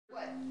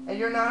What? And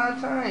you're not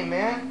on time,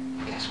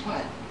 man. Guess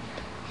what?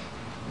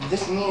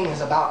 This meeting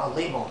is about a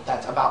label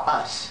that's about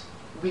us.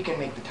 We can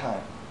make the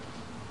time.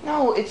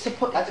 No, it's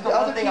supposed. That's the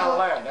one thing I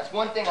learned. That's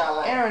one thing I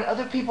learned. Aaron,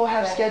 other people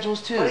have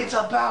schedules too. But it's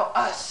about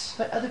us.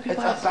 But other people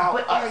It's have. about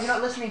But Aaron, us. you're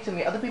not listening to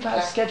me. Other people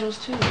have schedules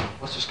too.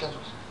 What's their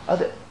schedules?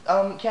 Kenneth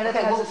Okay, has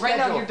well, a schedule. right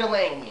now you're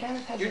delaying me.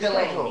 Kenneth has You're a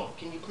delaying schedule. me.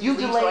 Can you please You leave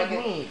delayed so I can...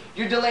 me.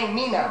 You're delaying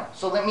me now.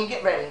 So let me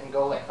get ready and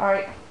go away. All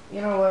right.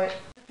 You know what?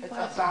 It's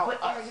about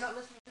But us. Aaron, you're not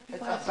listening to It's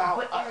people. about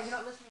But us. Aaron, you're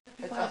not listening to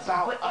people. It's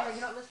about But Aaron, us.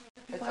 you're not listening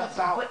to people. It's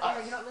about But Aaron,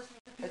 us. you're not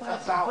listening to people.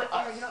 It's about But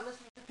Aaron, us. you're not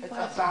listening to people.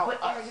 It's about But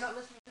Aaron, us. you're not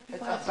listening to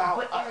people. It's about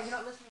But Aaron, us. you're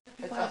not listening to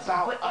people. It's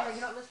about But Aaron, us.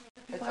 you're not listening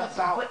to people. It's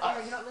about But Aaron,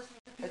 us. you're not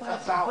listening to people.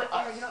 It's about But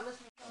Aaron, us. you're not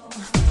listening to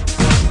people.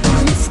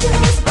 This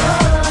goes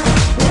on,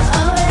 we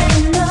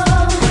already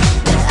know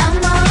that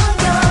I'm all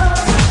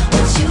yours.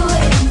 What you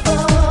waiting for?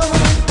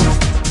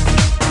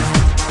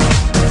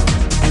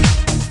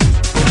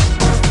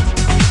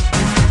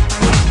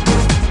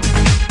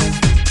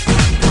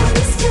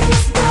 This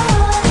goes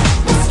on,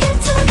 let's get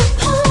to the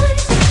point,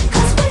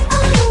 'cause we're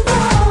on a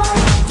roll.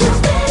 You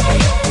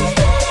ready?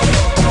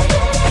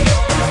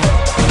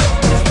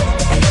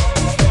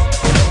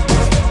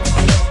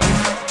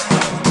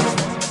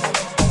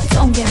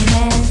 Don't get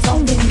mad,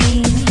 don't be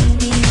mean.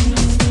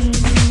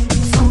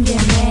 Don't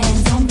get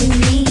mad, don't be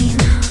mean.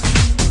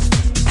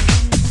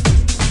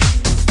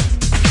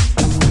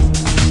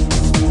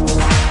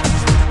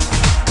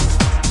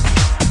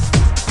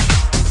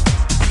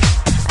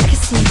 I can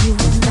see you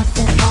with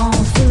nothing on,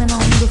 feeling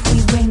on you if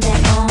we bring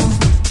that on.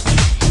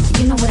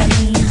 You know what I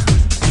mean?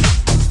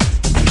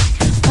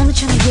 Only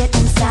trying to get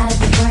inside of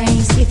your brain,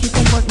 see if you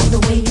can work me the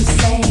way you